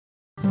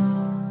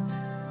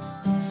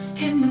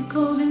in the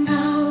golden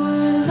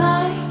hour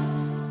light.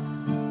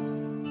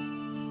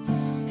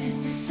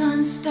 As the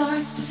sun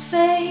starts to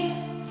fade,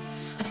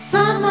 I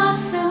find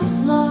myself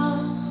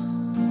lost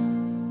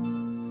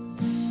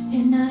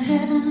in the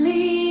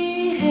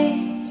heavenly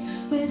haze,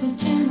 with a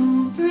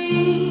gentle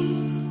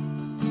breeze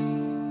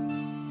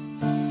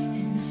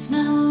and the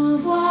smell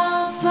of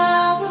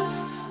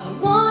wildflowers. I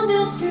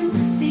wander through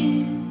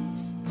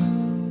fields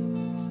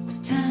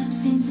where time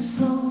seems to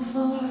slow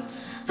for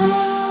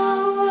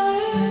hours.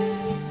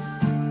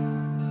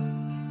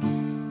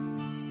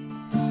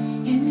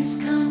 In this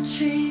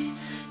country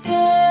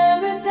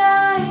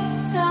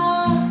paradise, I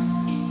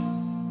feel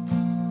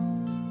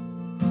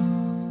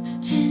a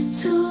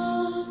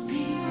gentle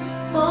beat.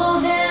 Oh,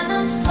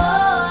 heaven's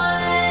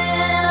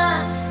calling,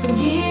 I can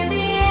hear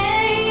the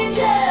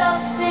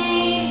angels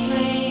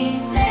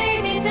sing.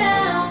 Lay me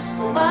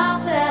down,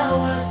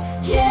 wildflowers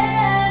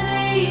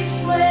gently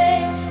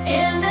sway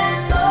in that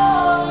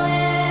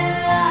golden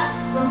light,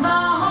 where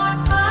my heart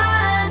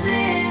finds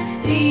its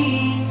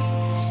peace.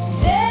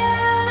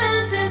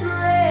 Heaven's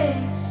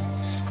embrace,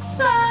 I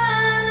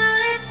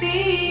finally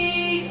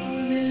feel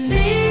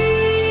release.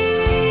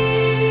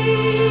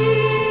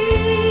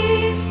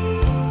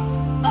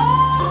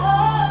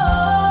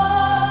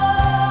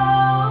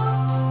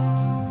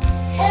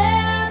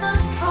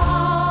 Heaven's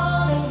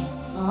calling.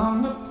 On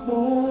the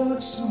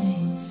porch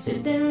swing,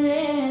 sipping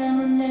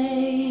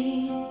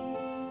lemonade,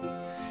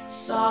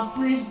 soft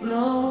breeze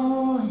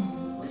blowing,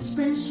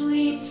 whispering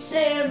sweet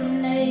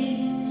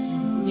serenade.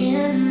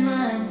 In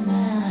my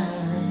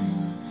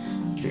mind,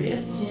 I'm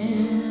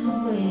drifting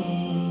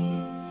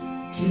away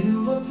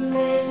to a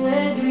place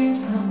where dreams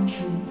come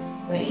true,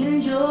 where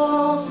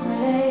angels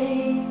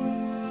play,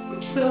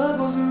 where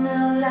troubles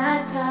melt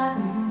like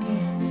cotton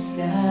candy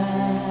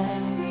skies.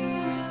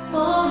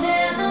 Oh,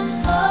 heaven's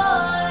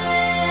calling,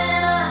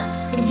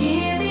 I can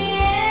hear the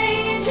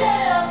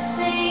angels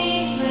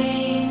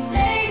sing.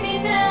 Lay me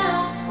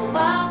down,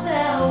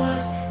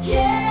 wildflowers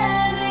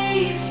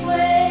gently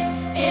sway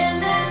in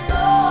that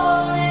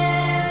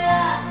golden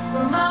light,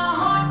 where my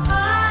heart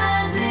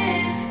finds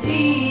its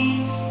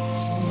peace.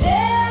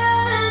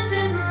 Heaven's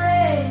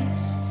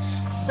embrace,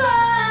 I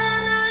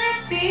finally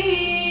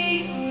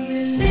feel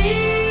release.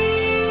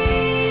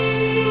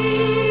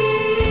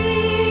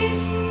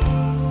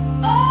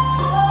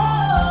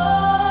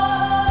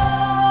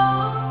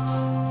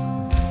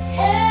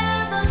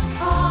 Heaven's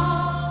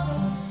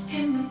calling.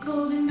 In the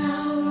golden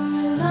hour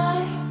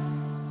light,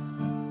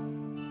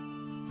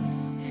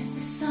 as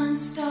the sun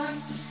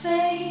starts to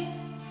fade,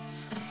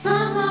 I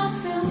find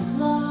myself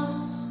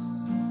lost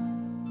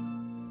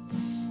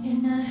in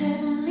the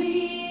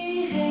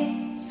heavenly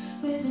haze,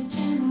 with a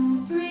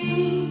gentle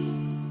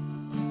breeze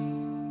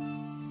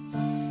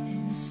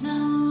and the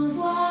smell of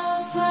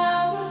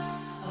wildflowers.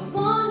 I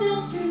wander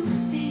through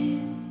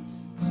fields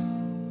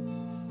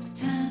where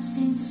time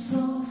seems to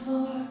slow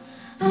for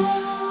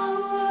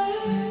hours.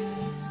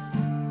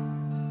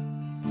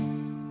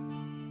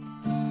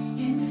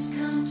 In this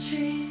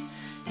country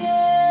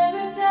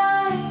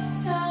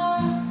paradise, I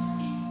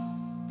feel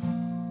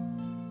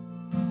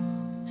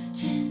a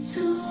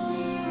gentle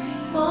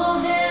breeze. Oh,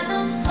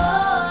 heaven's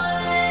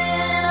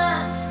calling, I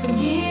can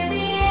hear